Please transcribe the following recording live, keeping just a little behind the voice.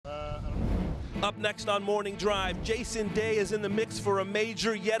Up next on Morning Drive, Jason Day is in the mix for a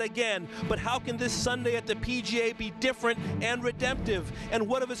major yet again. But how can this Sunday at the PGA be different and redemptive? And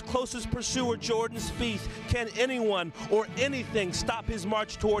what of his closest pursuer, Jordan Spieth? Can anyone or anything stop his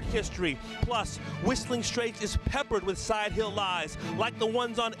march toward history? Plus, Whistling Straits is peppered with side hill lies, like the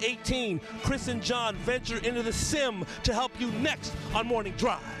ones on 18. Chris and John venture into the sim to help you next on Morning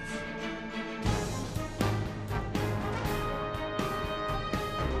Drive.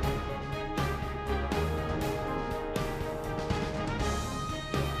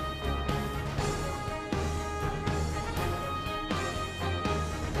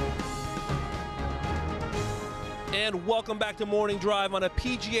 And welcome back to Morning Drive on a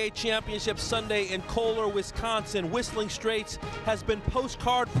PGA Championship Sunday in Kohler, Wisconsin. Whistling Straits has been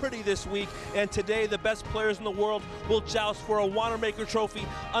postcard pretty this week, and today the best players in the world will joust for a Wanamaker Trophy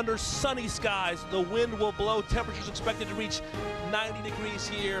under sunny skies. The wind will blow, temperatures expected to reach 90 degrees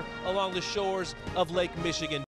here along the shores of Lake Michigan.